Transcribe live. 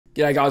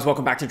G'day guys,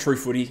 welcome back to True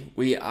Footy.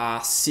 We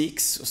are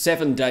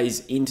 7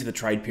 days into the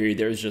trade period.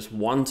 There is just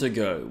one to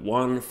go,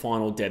 one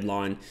final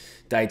deadline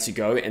day to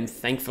go, and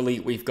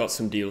thankfully we've got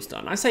some deals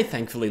done. I say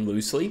thankfully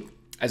loosely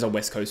as a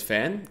West Coast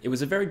fan. It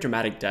was a very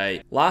dramatic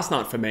day. Last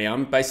night for me,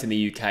 I'm based in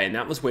the UK, and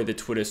that was where the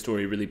Twitter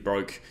story really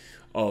broke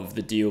of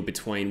the deal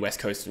between West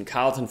Coast and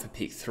Carlton for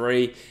pick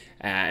 3.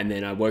 And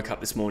then I woke up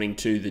this morning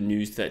to the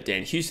news that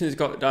Dan Houston has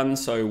got done.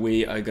 So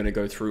we are going to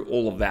go through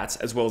all of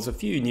that, as well as a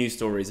few news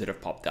stories that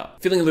have popped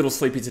up. Feeling a little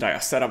sleepy today. I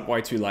sat up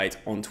way too late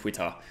on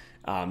Twitter,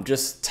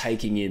 just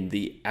taking in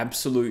the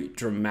absolute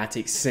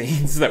dramatic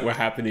scenes that were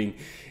happening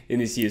in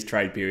this year's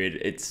trade period.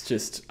 It's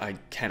just, I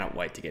cannot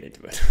wait to get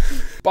into it.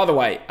 By the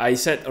way, I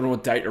set a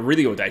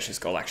really audacious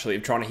goal actually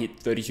of trying to hit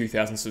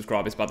 32,000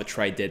 subscribers by the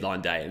trade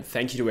deadline day. And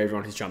thank you to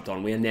everyone who's jumped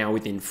on. We are now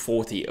within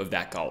 40 of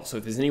that goal. So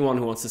if there's anyone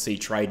who wants to see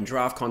trade and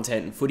draft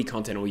content and footy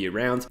content all year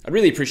round, I'd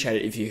really appreciate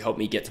it if you help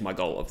me get to my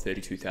goal of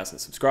 32,000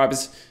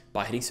 subscribers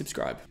by hitting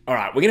subscribe. All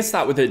right, we're going to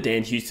start with the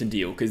Dan Houston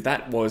deal because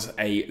that was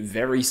a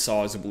very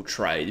sizable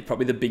trade.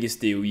 Probably the biggest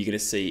deal you're going to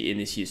see in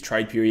this year's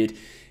trade period.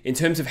 In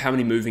terms of how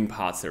many moving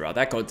parts there are,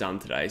 that got done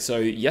today. So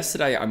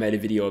yesterday I made a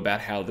video about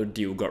how the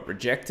deal got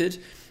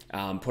rejected.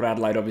 Port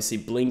Adelaide obviously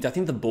blinked. I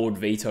think the board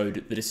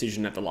vetoed the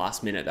decision at the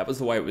last minute. That was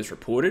the way it was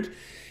reported.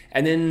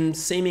 And then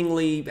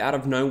seemingly out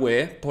of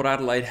nowhere, Port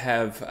Adelaide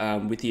have,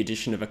 with the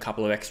addition of a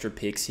couple of extra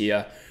picks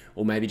here,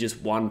 or maybe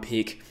just one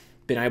pick,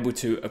 been able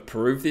to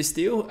approve this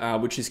deal,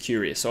 which is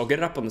curious. So I'll get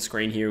it up on the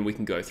screen here and we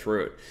can go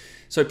through it.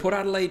 So Port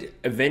Adelaide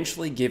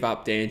eventually give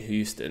up Dan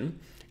Houston,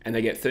 and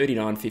they get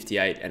 39,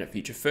 58 and a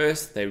future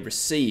first. They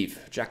receive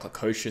Jack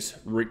Lukosius,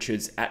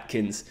 Richards,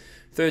 Atkins,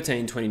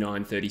 13,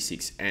 29,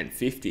 36 and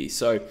 50.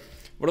 So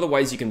what are the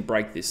ways you can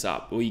break this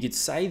up? Well, you could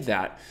say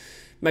that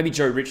maybe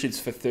Joe Richards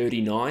for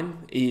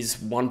 39 is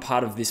one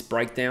part of this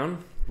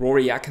breakdown.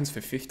 Rory Atkins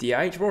for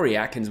 58. Rory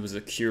Atkins was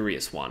a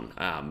curious one.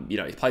 He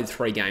played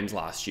 3 games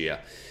last year.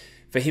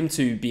 For him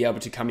to be able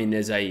to come in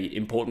as a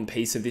important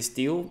piece of this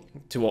deal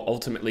to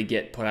ultimately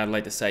get Port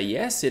Adelaide to say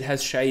yes, it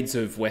has shades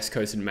of West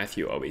Coast and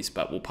Matthew Owies,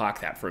 but we'll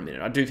park that for a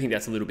minute. I do think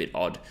that's a little bit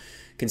odd,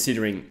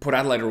 considering Port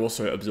Adelaide are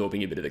also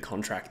absorbing a bit of the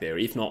contract there,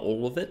 if not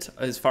all of it,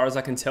 as far as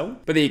I can tell.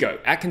 But there you go.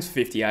 Atkins for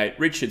 58,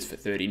 Richards for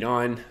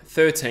 39,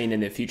 13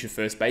 and their future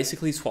first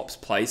basically swaps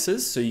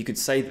places. So you could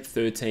say that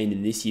 13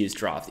 in this year's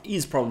draft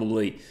is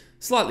probably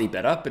slightly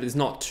better, but there's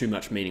not too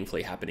much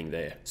meaningfully happening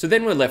there. So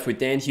then we're left with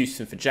Dan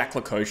Houston for Jack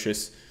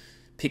Lukosius,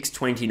 picks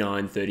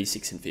 29,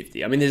 36 and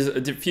 50. I mean, there's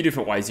a few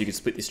different ways you could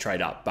split this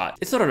trade up, but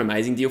it's not an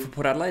amazing deal for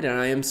Port Adelaide, and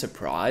I am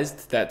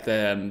surprised that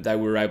they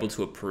were able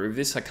to approve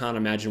this. I can't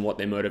imagine what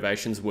their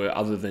motivations were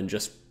other than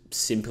just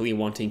simply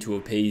wanting to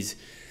appease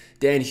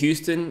Dan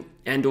Houston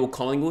and or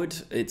Collingwood.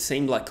 It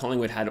seemed like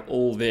Collingwood had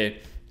all their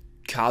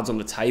cards on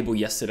the table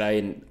yesterday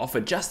and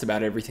offered just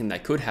about everything they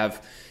could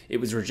have.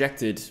 It was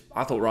rejected,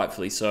 I thought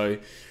rightfully so,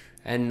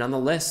 and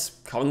nonetheless,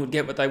 Collingwood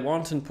get what they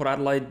want and Port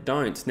Adelaide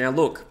don't. Now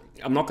look,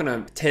 I'm not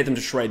going to tear them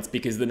to shreds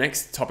because the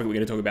next topic we're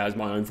going to talk about is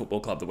my own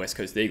football club, the West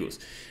Coast Eagles.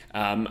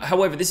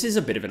 However, this is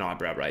a bit of an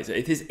eyebrow raiser.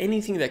 If there's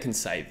anything that can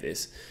save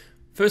this,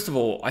 first of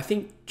all, I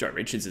think Joe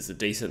Richards is a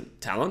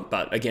decent talent,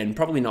 but again,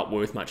 probably not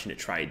worth much in a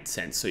trade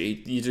sense. So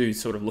you do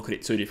sort of look at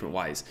it 2 different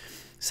ways.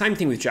 Same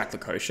thing with Jack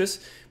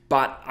Lukosius,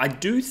 but I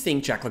do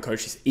think Jack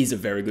Lukosius is a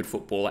very good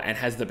footballer and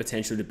has the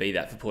potential to be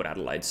that for Port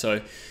Adelaide.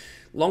 So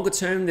longer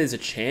term, there's a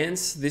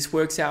chance this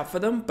works out for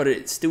them, but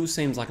it still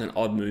seems like an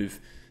odd move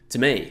to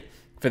me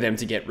for them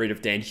to get rid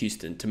of Dan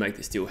Houston to make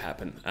this deal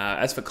happen.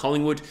 As for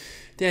Collingwood,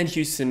 Dan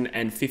Houston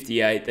and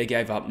 58, they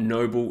gave up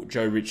Noble,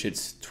 Joe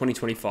Richards,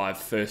 2025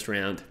 first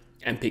round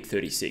and pick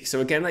 36.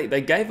 So again,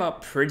 they gave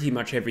up pretty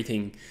much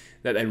everything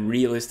that they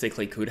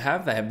realistically could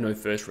have. They have no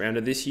first rounder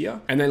this year.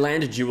 And they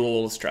landed dual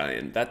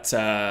All-Australian. That's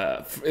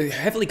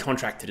heavily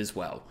contracted as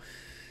well.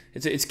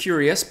 It's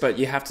curious, but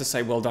you have to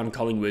say well done,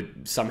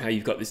 Collingwood. Somehow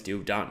you've got this deal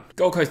done.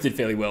 Gold Coast did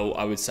fairly well,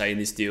 I would say, in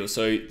this deal.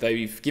 So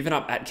they've given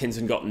up Atkins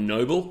and gotten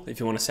Noble, if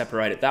you want to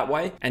separate it that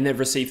way. And they've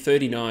received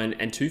 39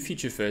 and 2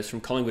 future firsts from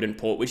Collingwood and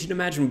Port, which you'd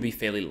imagine would be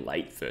fairly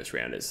late first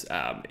rounders,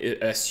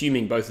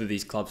 assuming both of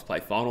these clubs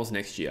play finals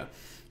next year.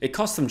 It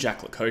cost them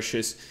Jack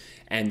Lukosius,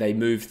 and they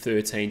moved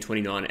 13,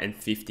 29 and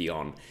 50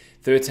 on.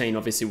 13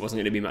 obviously wasn't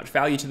going to be much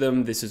value to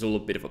them. This is all a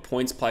bit of a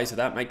points play, so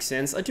that makes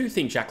sense. I do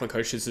think Jack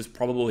Lukosius is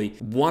probably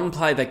one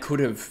player they could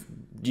have,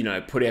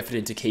 put effort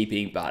into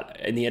keeping, but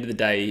in the end of the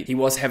day, he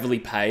was heavily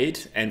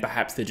paid, and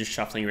perhaps they're just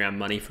shuffling around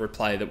money for a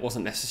player that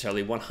wasn't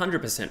necessarily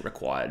 100%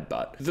 required.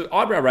 But the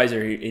eyebrow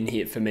raiser in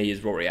here for me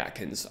is Rory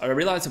Atkins. I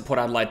realised that Port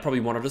Adelaide probably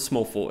wanted a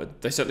small forward.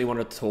 They certainly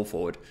wanted a tall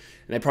forward,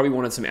 and they probably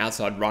wanted some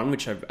outside run,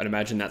 which I'd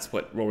imagine that's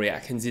what Rory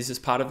Atkins is as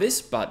part of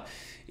this, but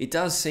it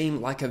does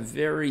seem like a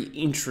very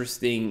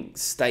interesting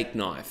steak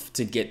knife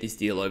to get this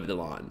deal over the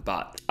line.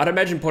 But I'd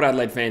imagine Port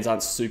Adelaide fans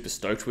aren't super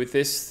stoked with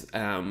this.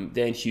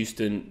 Dan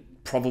Houston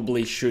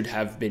probably should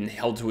have been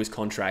held to his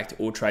contract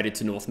or traded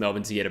to North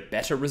Melbourne to get a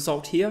better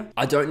result here.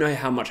 I don't know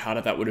how much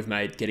harder that would have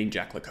made getting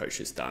Jack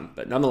Lukosius done,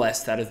 but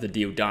nonetheless, that is the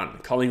deal done.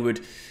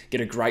 Collingwood get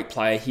a great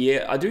player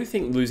here. I do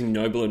think losing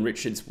Noble and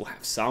Richards will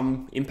have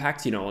some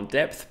impact, on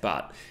depth,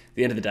 but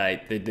the end of the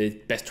day, the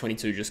best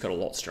 22 just got a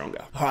lot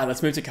stronger. All right,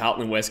 let's move to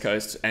Carlton and West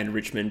Coast and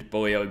Richmond.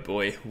 Boy, oh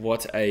boy,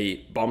 what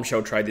a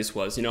bombshell trade this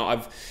was. You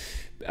know,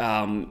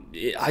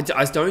 I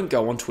don't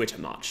go on Twitter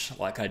much.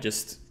 Like, I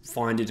just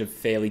find it a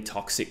fairly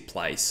toxic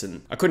place,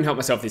 and I couldn't help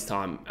myself this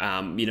time.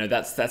 You know,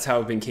 that's how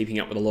I've been keeping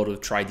up with a lot of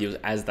trade deals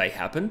as they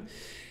happen.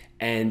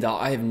 And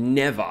I have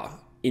never,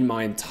 in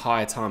my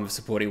entire time of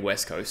supporting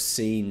West Coast,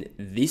 seen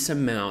this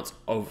amount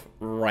of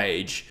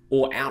rage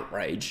or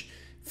outrage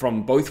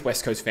from both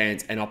West Coast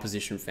fans and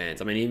opposition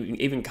fans. I mean,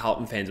 even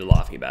Carlton fans are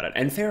laughing about it,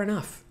 and fair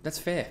enough. That's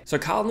fair. So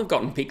Carlton have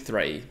gotten pick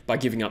 3 by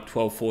giving up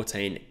 12,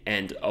 14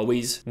 and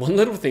Owies. One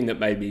little thing that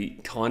made me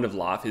kind of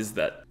laugh is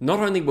that not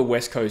only were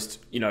West Coast,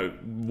 you know,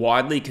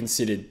 widely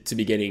considered to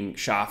be getting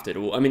shafted,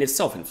 or I mean, it's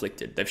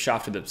self-inflicted. They've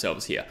shafted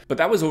themselves here. But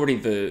that was already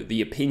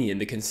the opinion,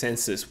 the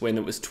consensus when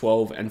it was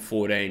 12 and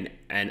 14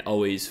 and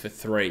Owies for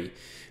 3.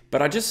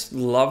 But I just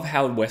love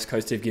how West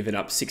Coast have given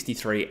up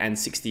 63 and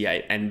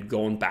 68 and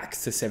gone back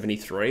to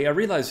 73. I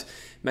realize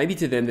maybe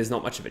to them there's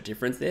not much of a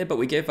difference there, but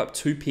we gave up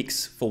 2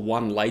 picks for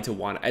 1 later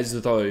one as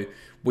though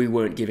we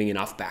weren't giving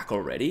enough back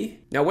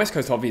already. Now, West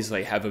Coast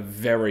obviously have a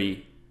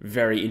very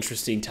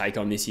interesting take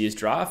on this year's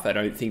draft. I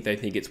don't think they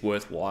think it's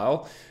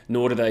worthwhile,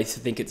 nor do they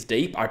think it's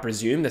deep. I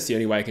presume that's the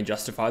only way I can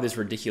justify this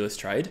ridiculous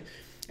trade.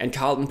 And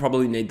Carlton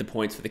probably need the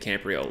points for the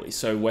Camprioli.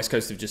 So West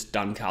Coast have just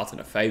done Carlton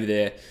a favour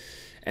there,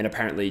 and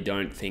apparently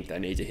don't think they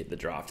need to hit the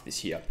draft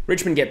this year.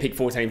 Richmond get pick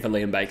 14 for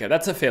Liam Baker.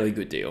 That's a fairly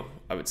good deal,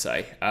 I would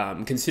say.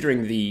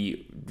 Considering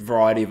the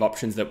variety of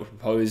options that were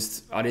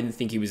proposed, I didn't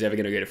think he was ever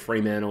going to go to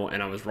Fremantle,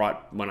 and I was right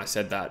when I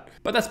said that.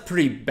 But that's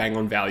pretty bang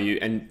on value,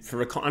 and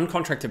for an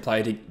uncontracted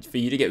player, for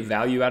you to get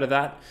value out of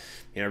that,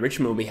 you know,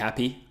 Richmond will be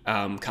happy.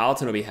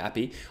 Carlton will be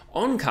happy.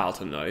 On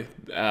Carlton, though,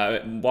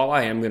 while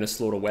I am going to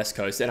slaughter West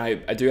Coast, and I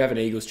do have an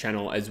Eagles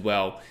channel as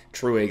well,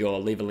 True Eagle,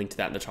 I'll leave a link to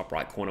that in the top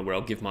right corner where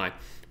I'll give my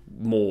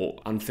more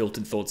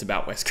unfiltered thoughts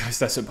about West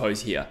Coast, I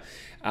suppose, here.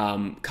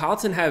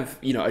 Carlton have,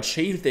 you know,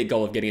 achieved their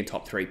goal of getting a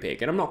top 3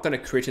 pick, and I'm not going to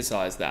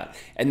criticize that.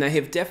 And they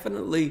have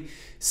definitely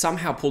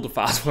somehow pulled a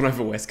fast one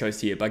over West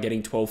Coast here by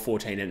getting 12,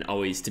 14 and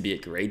Owies to be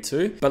agreed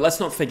to. But let's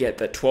not forget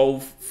that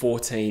 12,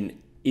 14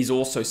 is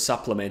also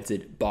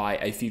supplemented by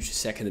a future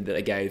second that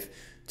they gave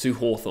to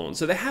Hawthorn.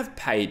 So they have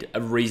paid a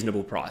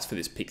reasonable price for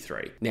this pick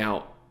 3.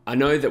 Now, I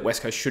know that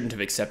West Coast shouldn't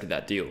have accepted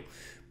that deal,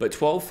 but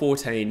 12,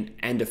 14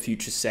 and a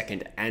future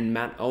second and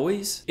Matt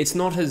Owies, it's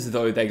not as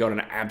though they got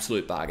an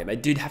absolute bargain. They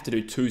did have to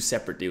do 2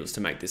 separate deals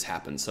to make this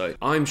happen. So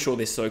I'm sure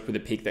they're soaked with a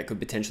pick that could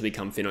potentially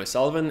come Finn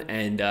O'Sullivan.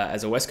 And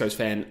as a West Coast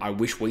fan, I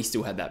wish we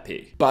still had that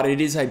pick. But it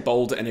is a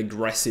bold and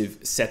aggressive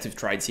set of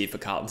trades here for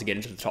Carlton to get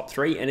into the top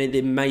 3. And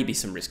there may be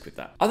some risk with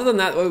that. Other than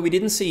that, though, we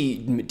didn't see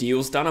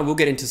deals done. I will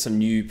get into some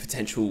new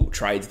potential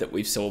trades that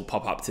we've saw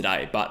pop up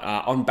today. But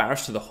on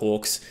Barrish to the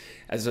Hawks,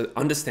 as I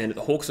understand it,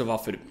 the Hawks have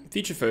offered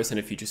future first and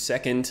a future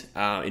second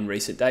in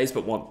recent days,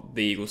 but want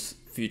the Eagles'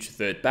 future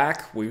third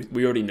back.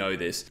 We already know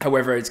this.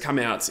 However, it's come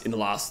out in the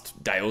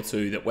last day or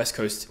two that West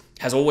Coast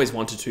has always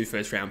wanted 2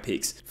 first-round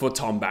picks for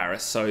Tom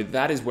Barris. So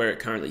that is where it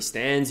currently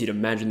stands. You'd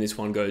imagine this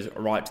one goes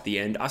right to the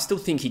end. I still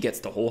think he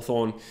gets to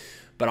Hawthorn,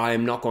 but I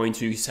am not going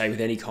to say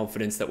with any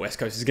confidence that West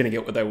Coast is going to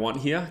get what they want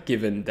here,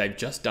 given they've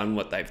just done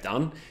what they've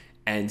done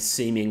and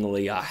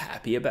seemingly are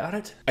happy about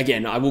it.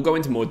 Again, I will go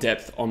into more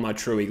depth on my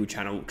True Eagle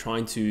channel,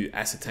 trying to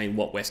ascertain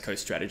what West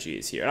Coast strategy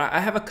is here. And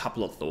I have a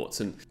couple of thoughts,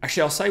 and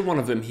actually I'll say one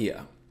of them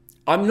here.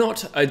 I'm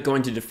not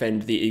going to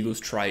defend the Eagles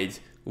trade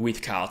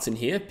with Carlton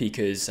here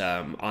because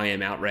I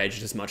am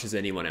outraged as much as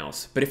anyone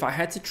else. But if I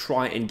had to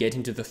try and get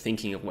into the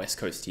thinking of West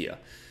Coast here,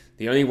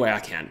 the only way I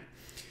can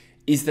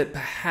is that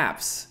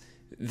perhaps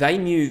they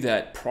knew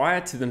that prior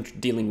to them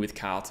dealing with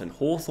Carlton,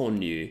 Hawthorn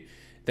knew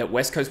that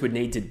West Coast would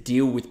need to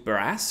deal with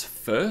Barras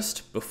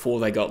first before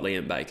they got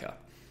Liam Baker,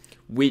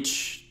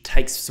 which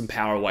takes some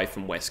power away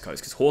from West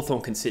Coast because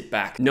Hawthorn can sit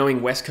back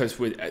knowing West Coast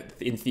would,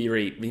 in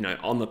theory, you know,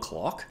 on the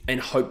clock and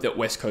hope that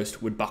West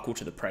Coast would buckle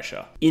to the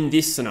pressure. In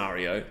this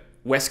scenario,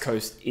 West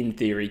Coast, in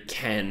theory,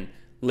 can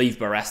leave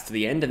Barras to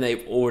the end and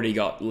they've already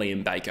got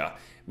Liam Baker,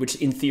 which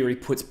in theory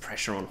puts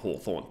pressure on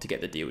Hawthorn to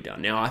get the deal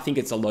done. Now, I think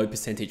it's a low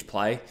percentage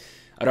play.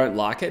 I don't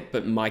like it,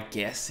 but my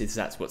guess is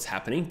that's what's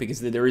happening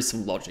because there is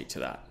some logic to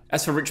that.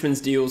 As for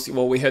Richmond's deals,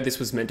 well, we heard this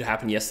was meant to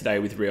happen yesterday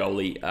with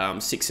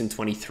Rioli, 6 and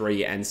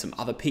 23 and some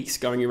other picks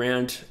going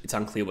around. It's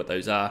unclear what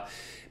those are.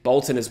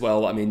 Bolton as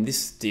well. I mean,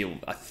 this deal,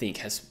 I think,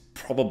 has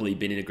probably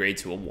been agreed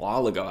to a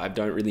while ago. I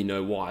don't really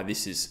know why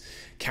this is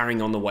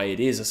carrying on the way it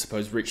is. I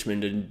suppose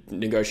Richmond are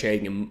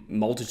negotiating a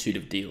multitude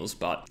of deals,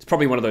 but it's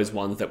probably one of those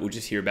ones that we'll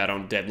just hear about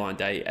on deadline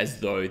day as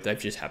though they've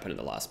just happened at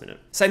the last minute.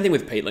 Same thing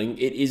with Peatling.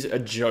 It is a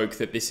joke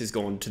that this has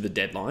gone to the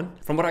deadline.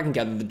 From what I can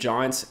gather, the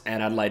Giants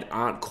and Adelaide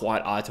aren't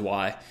quite eye to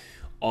eye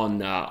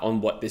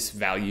on what this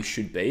value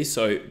should be.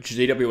 So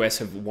GWS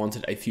have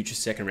wanted a future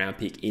second round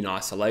pick in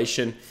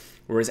isolation,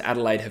 whereas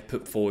Adelaide have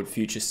put forward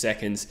future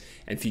seconds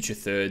and future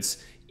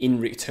thirds in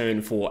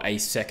return for a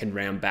second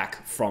round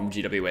back from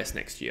GWS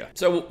next year.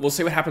 So we'll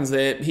see what happens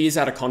there. He is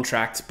out of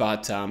contract,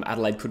 but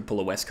Adelaide could pull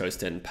a West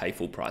Coast and pay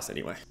full price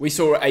anyway. We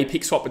saw a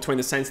pick swap between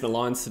the Saints and the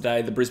Lions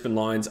today. The Brisbane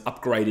Lions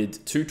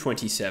upgraded to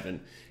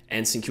 27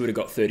 and St Kilda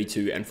got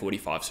 32 and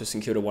 45. So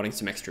St Kilda wanting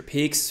some extra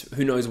picks.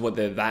 Who knows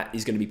whether that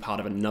is going to be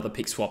part of another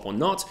pick swap or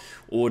not,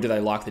 or do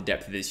they like the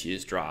depth of this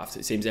year's draft?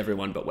 It seems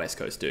everyone but West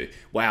Coast do.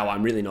 Wow,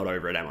 I'm really not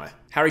over it, am I?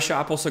 Harry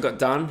Sharp also got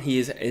done. He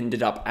has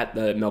ended up at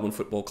the Melbourne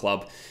Football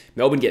Club.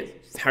 Melbourne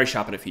get Harry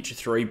Sharp and a future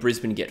 3.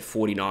 Brisbane get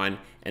 49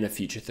 and a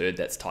future 3rd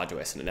that's tied to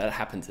Essendon. That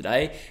happened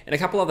today. And a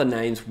couple other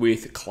names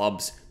with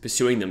clubs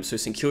pursuing them. So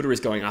St Kilda is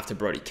going after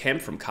Brodie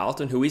Kemp from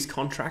Carlton, who is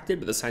contracted,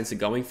 but the Saints are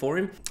going for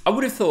him. I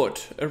would have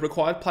thought a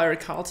required player at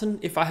Carlton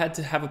if I had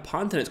to have a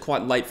punt, and it's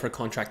quite late for a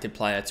contracted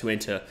player to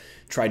enter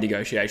trade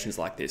negotiations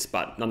like this,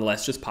 but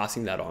nonetheless, just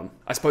passing that on.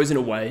 I suppose in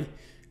a way,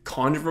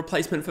 kind of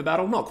replacement for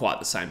Battle, not quite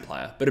the same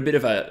player, but a bit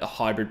of a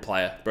hybrid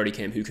player, Brodie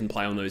Kemp, who can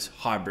play on those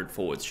hybrid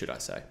forwards, should I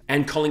say.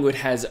 And Collingwood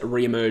has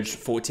re-emerged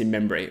for Tim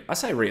Membry. I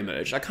say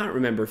re-emerged, I can't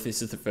remember if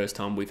this is the first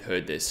time we've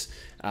heard this,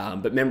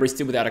 but Membry's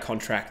still without a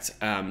contract,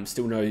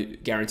 still no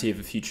guarantee of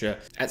a future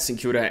at St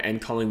Kilda,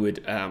 and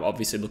Collingwood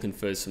obviously looking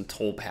for some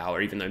tall power,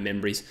 even though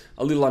Membry's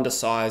a little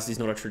undersized. He's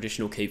not a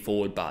traditional key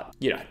forward, but,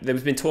 you know,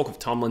 there's been talk of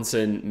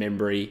Tomlinson,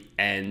 Membry,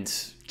 and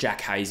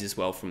Jack Hayes as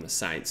well from the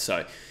Saints.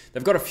 So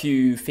they've got a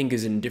few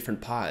fingers in different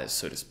pies,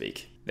 so to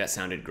speak. That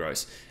sounded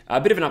gross. A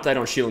bit of an update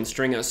on Shiel and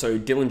Stringer. So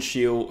Dylan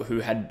Shiel,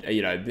 who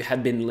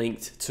had been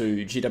linked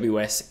to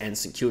GWS and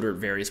St Kilda at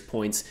various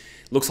points,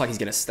 looks like he's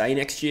going to stay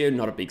next year.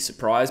 Not a big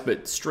surprise,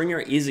 but Stringer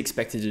is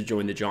expected to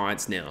join the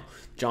Giants now.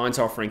 Giants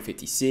are offering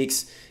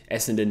 56.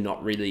 Essendon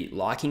not really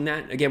liking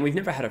that. Again, we've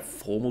never had a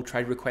formal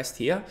trade request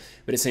here,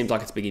 but it seems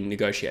like it's being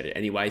negotiated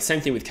anyway. Same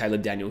thing with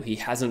Caleb Daniel. He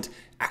hasn't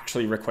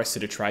actually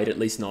requested a trade, at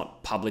least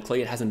not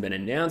publicly. It hasn't been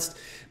announced,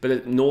 but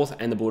the North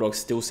and the Bulldogs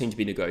still seem to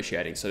be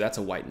negotiating, so that's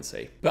a wait and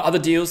see. But other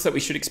deals that we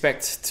should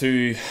expect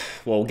to,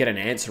 well, get an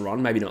answer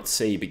on, maybe not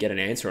see, but get an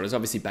answer on, is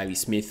obviously Bailey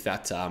Smith.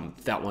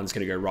 That one's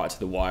going to go right to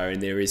the wire,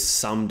 and there is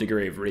some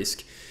degree of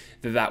risk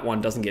that one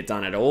doesn't get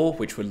done at all,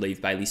 which would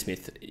leave Bailey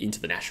Smith into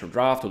the national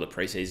draft or the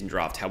preseason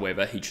draft,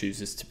 however he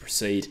chooses to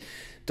proceed.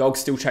 Dogs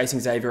still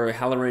chasing Xavier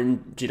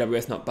O'Halloran,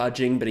 GWS not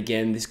budging, but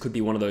again, this could be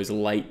one of those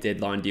late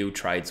deadline deal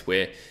trades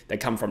where they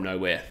come from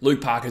nowhere.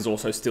 Luke Parker's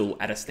also still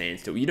at a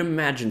standstill. You'd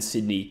imagine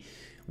Sydney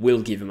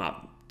will give him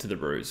up to the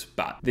Roos,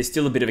 but there's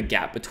still a bit of a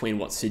gap between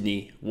what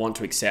Sydney want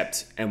to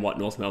accept and what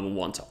North Melbourne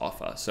want to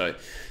offer. So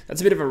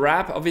that's a bit of a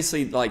wrap.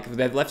 Obviously, like,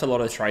 they've left a lot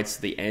of trades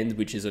to the end,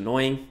 which is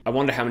annoying. I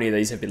wonder how many of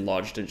these have been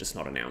lodged and just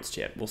not announced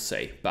yet. We'll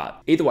see.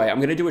 But either way, I'm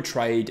going to do a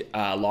trade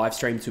live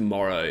stream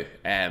tomorrow.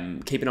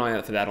 Keep an eye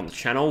out for that on the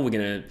channel. We're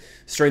going to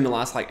stream the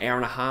last hour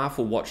and a half.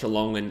 We'll watch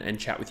along and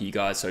chat with you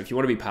guys. So if you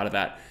want to be part of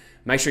that,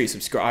 make sure you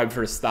subscribe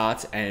for a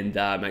start, and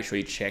make sure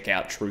you check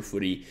out True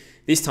Footy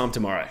this time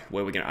tomorrow,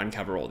 where we're going to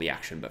uncover all the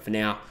action. But for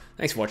now,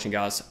 thanks for watching,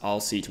 guys. I'll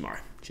see you tomorrow.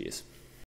 Cheers.